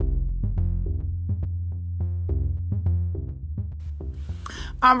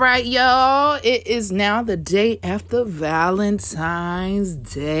All right, y'all. It is now the day after Valentine's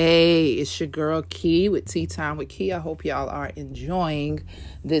Day. It's your girl Key with Tea Time with Key. I hope y'all are enjoying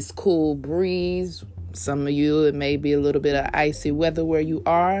this cool breeze. Some of you, it may be a little bit of icy weather where you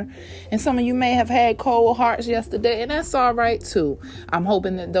are. And some of you may have had cold hearts yesterday, and that's all right too. I'm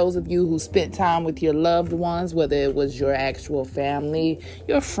hoping that those of you who spent time with your loved ones, whether it was your actual family,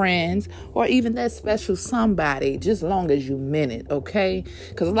 your friends, or even that special somebody, just long as you meant it, okay?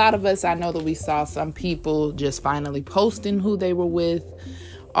 Because a lot of us, I know that we saw some people just finally posting who they were with,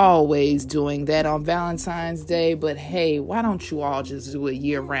 always doing that on Valentine's Day. But hey, why don't you all just do it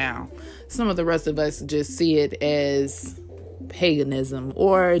year round? Some of the rest of us just see it as paganism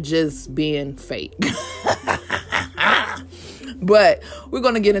or just being fake. But we're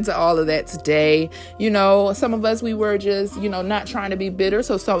going to get into all of that today. You know, some of us, we were just, not trying to be bitter.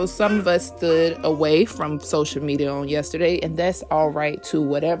 So some of us stood away from social media on yesterday, and that's all right too.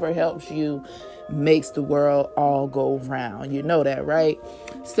 Whatever helps you makes the world all go round. You know that, right?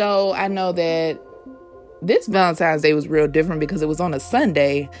 So I know that this Valentine's Day was real different because it was on a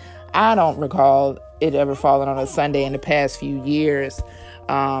Sunday. I don't recall it ever falling on a Sunday in the past few years.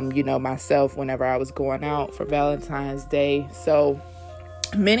 Myself, whenever I was going out for Valentine's Day. So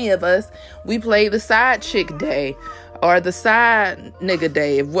many of us, we played the side chick day or the side nigga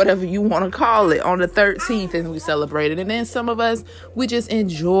day, whatever you want to call it, on the 13th, and we celebrated. And then some of us, we just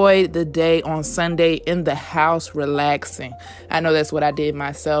enjoyed the day on Sunday in the house, relaxing. I know that's what I did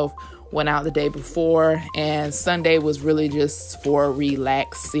myself. Went out the day before, and Sunday was really just for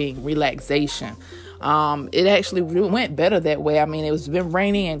relaxation. It actually went better that way. I mean, it's been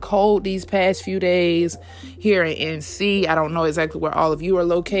raining and cold these past few days here in NC. I don't know exactly where all of you are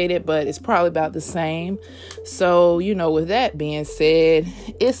located, but it's probably about the same. So, with that being said,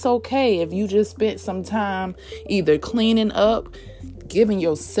 it's okay if you just spent some time either cleaning up, giving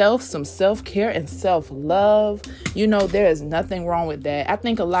yourself some self-care and self-love. There is nothing wrong with that. I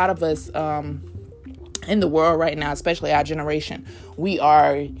think a lot of us in the world right now, especially our generation, we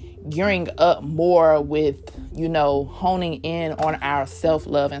are gearing up more with, honing in on our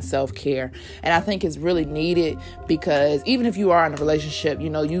self-love and self-care. And I think it's really needed because even if you are in a relationship,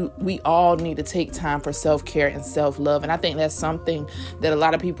 we all need to take time for self-care and self-love. And I think that's something that a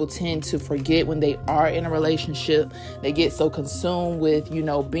lot of people tend to forget when they are in a relationship. They get so consumed with,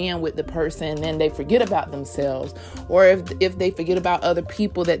 being with the person, and then they forget about themselves. Or if they forget about other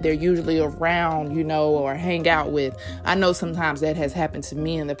people that they're usually around, or hang out with. I know sometimes that has happened to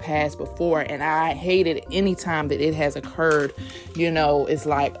me in the past before, and I hate it any time that it has occurred. It's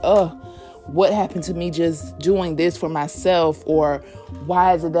like, what happened to me just doing this for myself? Or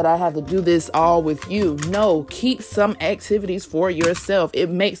why is it that I have to do this all with you? No, keep some activities for yourself. It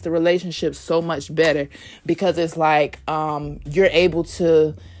makes the relationship so much better because it's like you're able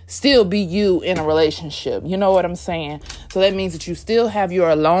to still be you in a relationship. You know what I'm saying? So that means that you still have your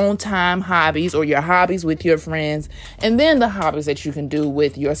alone time hobbies or your hobbies with your friends, and then the hobbies that you can do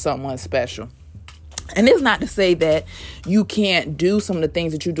with your someone special. And it's not to say that you can't do some of the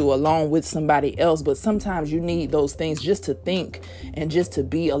things that you do alone with somebody else, but sometimes you need those things just to think and just to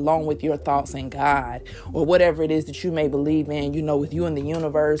be alone with your thoughts and God, or whatever it is that you may believe in, with you in the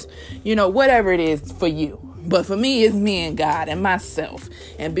universe, whatever it is for you. But for me, it's me and God and myself,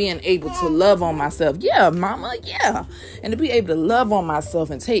 and being able to love on myself. Yeah, mama, yeah. And to be able to love on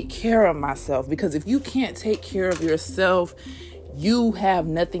myself and take care of myself, because if you can't take care of yourself, you have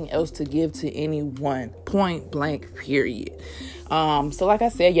nothing else to give to anyone. Point blank, period. So like I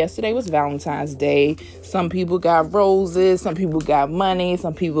said, yesterday was Valentine's Day. Some people got roses. Some people got money.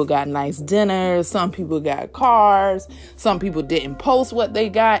 Some people got nice dinners. Some people got cars. Some people didn't post what they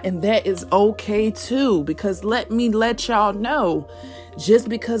got. And that is okay too, because let me let y'all know, just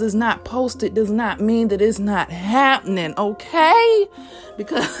because it's not posted does not mean that it's not happening. Okay?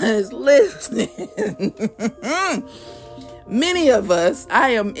 Because listen, many of us,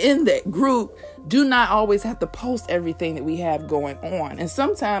 I am in that group, do not always have to post everything that we have going on. And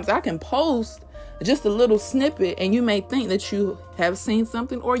sometimes I can post just a little snippet and you may think that you have seen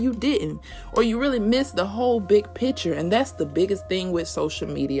something, or you didn't, or you really missed the whole big picture. And that's the biggest thing with social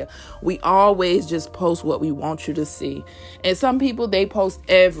media. We always just post what we want you to see. And some people, they post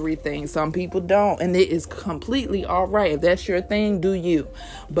everything. Some people don't. And it is completely all right. If that's your thing, do you.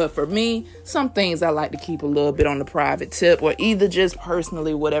 But for me, some things I like to keep a little bit on the private tip, or either just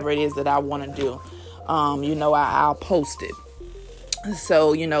personally, whatever it is that I want to do. I'll post it. So,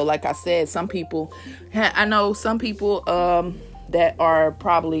 like I said, some people, I know some people, that are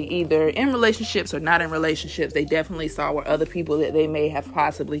probably either in relationships or not in relationships. They definitely saw where other people that they may have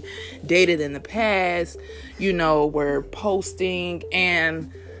possibly dated in the past, were posting.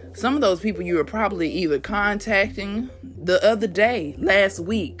 And some of those people you were probably either contacting the other day, last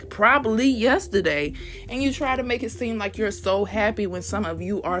week, probably yesterday, and you try to make it seem like you're so happy when some of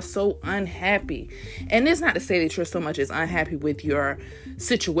you are so unhappy. And it's not to say that you're so much as unhappy with your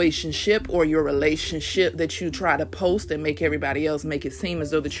situationship or your relationship that you try to post and make everybody else make it seem as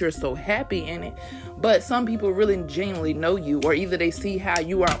though that you're so happy in it. But some people really genuinely know you, or either they see how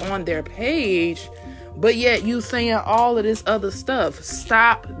you are on their page, but yet you saying all of this other stuff.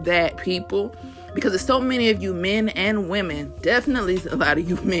 Stop that, people. Because there's so many of you men and women, definitely a lot of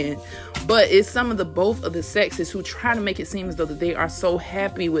you men, but it's some of the both of the sexes who try to make it seem as though that they are so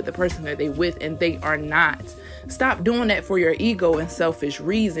happy with the person that they're with, and they are not. Stop doing that for your ego and selfish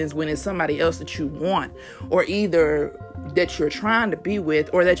reasons when it's somebody else that you want, or either that you're trying to be with,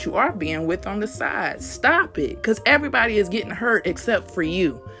 or that you are being with on the side. Stop it, because everybody is getting hurt except for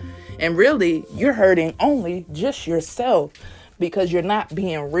you. And really, you're hurting only just yourself, because you're not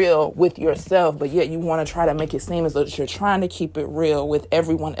being real with yourself, but yet you want to try to make it seem as though that you're trying to keep it real with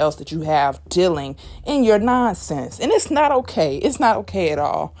everyone else that you have dealing in your nonsense. And it's not okay. It's not okay at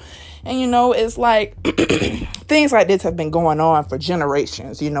all. And, it's like things like this have been going on for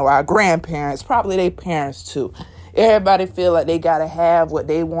generations. Our grandparents, probably their parents too. Everybody feel like they got to have what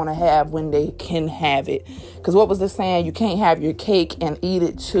they want to have when they can have it. Because what was the saying? You can't have your cake and eat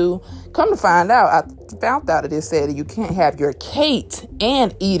it too. Come to find out, I found out that it said that you can't have your cake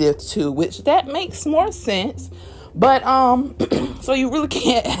and eat it too, which that makes more sense. But, so you really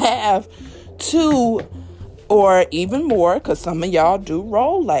can't have two or even more, because some of y'all do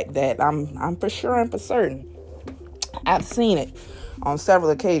roll like that. I'm for sure and for certain. I've seen it on several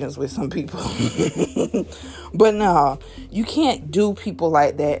occasions with some people. But no, you can't do people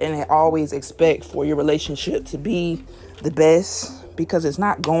like that and always expect for your relationship to be the best, because it's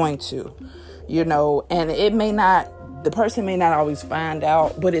not going to, and it may not, the person may not always find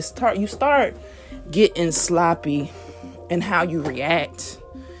out, but you start getting sloppy in how you react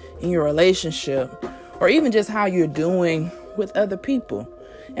in your relationship, or even just how you're doing with other people.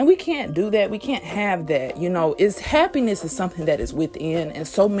 And we can't do that. We can't have that. Happiness is something that is within. And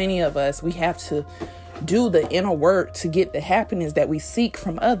so many of us, we have to do the inner work to get the happiness that we seek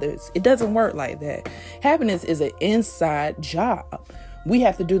from others. It doesn't work like that. Happiness is an inside job. We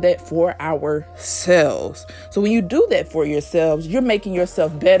have to do that for ourselves. So when you do that for yourselves, you're making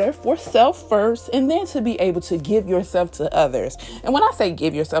yourself better for self first, and then to be able to give yourself to others. And when I say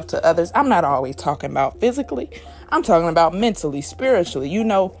give yourself to others, I'm not always talking about physically. I'm talking about mentally, spiritually,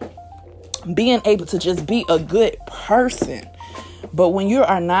 being able to just be a good person. But when you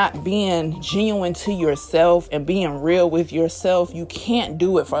are not being genuine to yourself and being real with yourself, you can't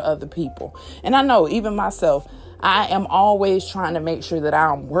do it for other people. And I know, even myself, I am always trying to make sure that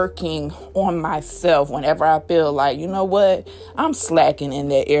I'm working on myself whenever I feel like, I'm slacking in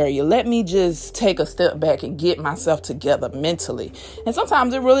that area. Let me just take a step back and get myself together mentally. And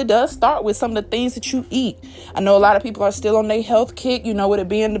sometimes it really does start with some of the things that you eat. I know a lot of people are still on their health kick, with it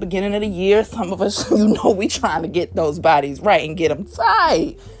being the beginning of the year. Some of us, we trying to get those bodies right and get them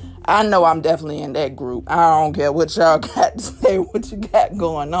tight. I know I'm definitely in that group. I don't care what y'all got to say, what you got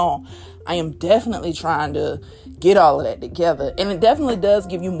going on. I am definitely trying to get all of that together. And it definitely does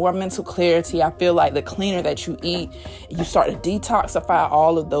give you more mental clarity. I feel like the cleaner that you eat, you start to detoxify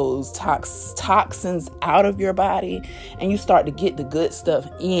all of those toxins out of your body, and you start to get the good stuff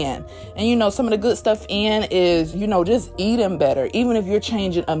in. And some of the good stuff in is, just eating better. Even if you're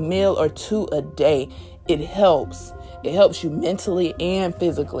changing a meal or two a day, it helps. It helps you mentally and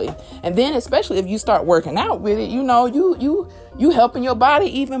physically. And then especially if you start working out with it, you helping your body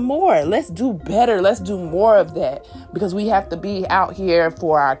even more. Let's do better. Let's do more of that, because we have to be out here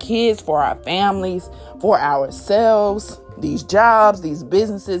for our kids, for our families, for ourselves, these jobs, these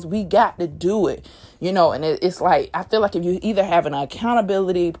businesses. We got to do it. And it's like, I feel like if you either have an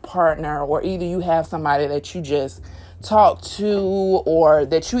accountability partner, or either you have somebody that you just talk to, or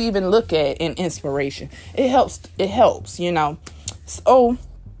that you even look at in inspiration, it helps. So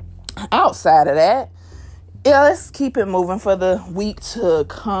outside of that, let's keep it moving for the week to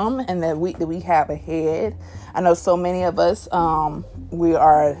come and the week that we have ahead. I know so many of us, we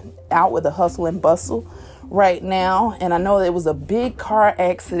are out with the hustle and bustle right now. And I know there was a big car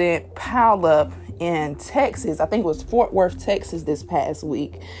accident pile up in Texas. I think it was Fort Worth, Texas this past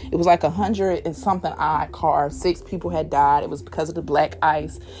week. It was like 100 and something odd cars. 6 people had died. It was because of the black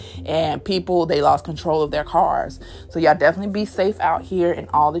ice, and people, they lost control of their cars. So y'all definitely be safe out here in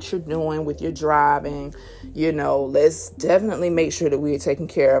all that you're doing with your driving. You know, let's definitely make sure that we're taking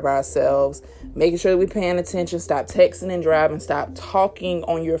care of ourselves, making sure that we're paying attention. Stop texting and driving. Stop talking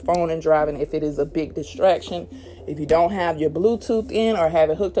on your phone and driving if it is a big distraction. If you don't have your Bluetooth in or have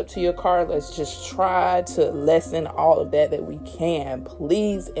it hooked up to your car, let's just try to lessen all of that we can.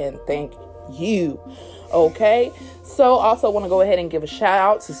 Please and thank you. Okay, so also want to go ahead and give a shout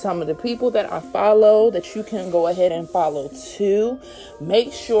out to some of the people that I follow that you can go ahead and follow too.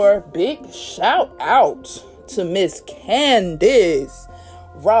 Make sure, big shout out to Miss Candace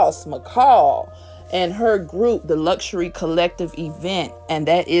Ross McCall and her group, the Luxury Collective Event, and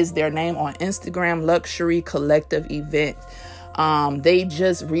that is their name on Instagram, Luxury Collective Event. They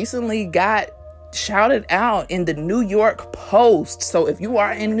just recently got shouted out in the New York Post. So if you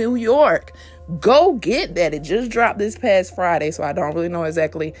are in New York, go get that. It just dropped this past Friday, so I don't really know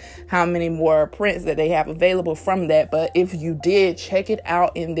exactly how many more prints that they have available from that. But if you did, check it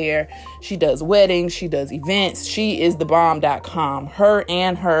out in there. She does weddings, she does events. She is thebomb.com. Her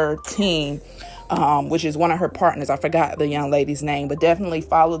and her team, which is one of her partners. I forgot the young lady's name, but definitely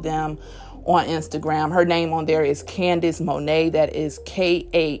follow them on Instagram. Her name on there is Candice Monet. That is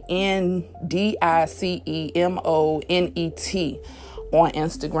KANDICEMONET on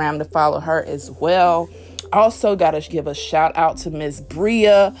Instagram to follow her as well. Also got to give a shout out to Miss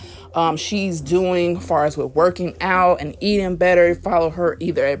Bria. She's doing as far as with working out and eating better. Follow her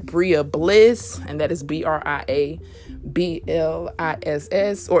either at Bria Bliss, and that is BRIABLISS,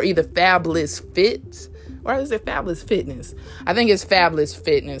 or either Fabulous Fit, or is it Fabulous Fitness? I think it's Fabulous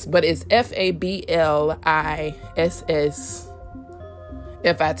Fitness, but it's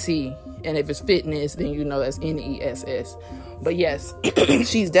FABLISSFIT. And if it's fitness, then you know that's NESS. But yes,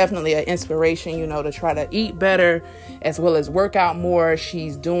 she's definitely an inspiration, you know, to try to eat better as well as work out more.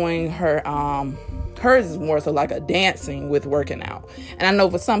 She's doing her, hers is more so like a dancing with working out. And I know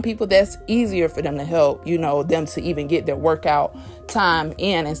for some people that's easier for them to help, you know, them to even get their workout time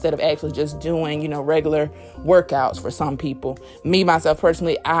in instead of actually just doing, you know, regular workouts for some people. Me, myself,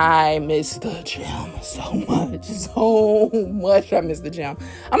 personally, I miss the gym so much. I miss the gym.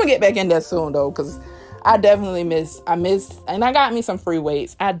 I'm going to get back in that soon though, because I definitely miss, and I got me some free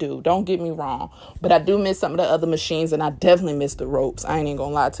weights. I do. Don't get me wrong. But I do miss some of the other machines, and I definitely miss the ropes. I ain't even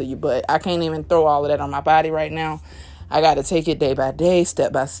gonna lie to you, but I can't even throw all of that on my body right now. I got to take it day by day,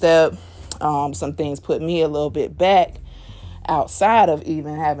 step by step. Some things put me a little bit back outside of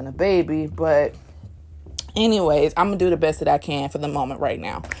even having a baby. But anyways, I'm gonna do the best that I can for the moment right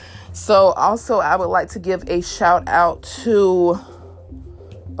now. So also, I would like to give a shout out to,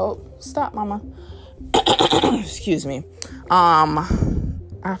 oh, stop, mama. Excuse me.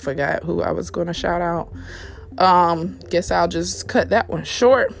 I forgot who I was going to shout out. Guess I'll just cut that one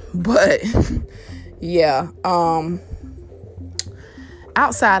short. But yeah.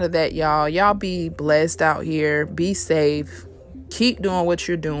 Outside of that, y'all be blessed out here. Be safe. Keep doing what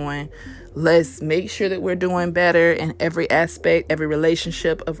you're doing. Let's make sure that we're doing better in every aspect, every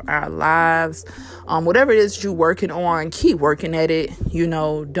relationship of our lives. Whatever it is you're working on, keep working at it. You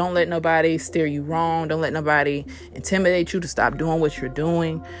know, don't let nobody steer you wrong. Don't let nobody intimidate you to stop doing what you're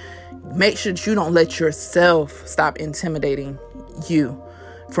doing. Make sure that you don't let yourself stop intimidating you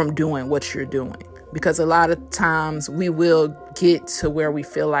from doing what you're doing. Because a lot of times we will get to where we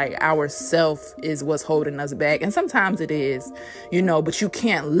feel like our self is what's holding us back. And sometimes it is, you know, but you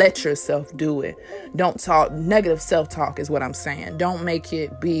can't let yourself do it. Don't talk. Negative self-talk is what I'm saying. Don't make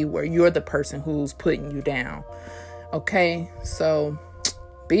it be where you're the person who's putting you down. Okay? So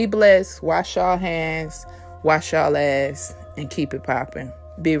be blessed. Wash y'all hands. Wash y'all ass. And keep it popping.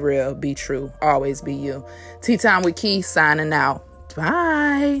 Be real. Be true. Always be you. Tea Time with Key signing out.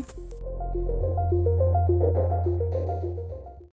 Bye.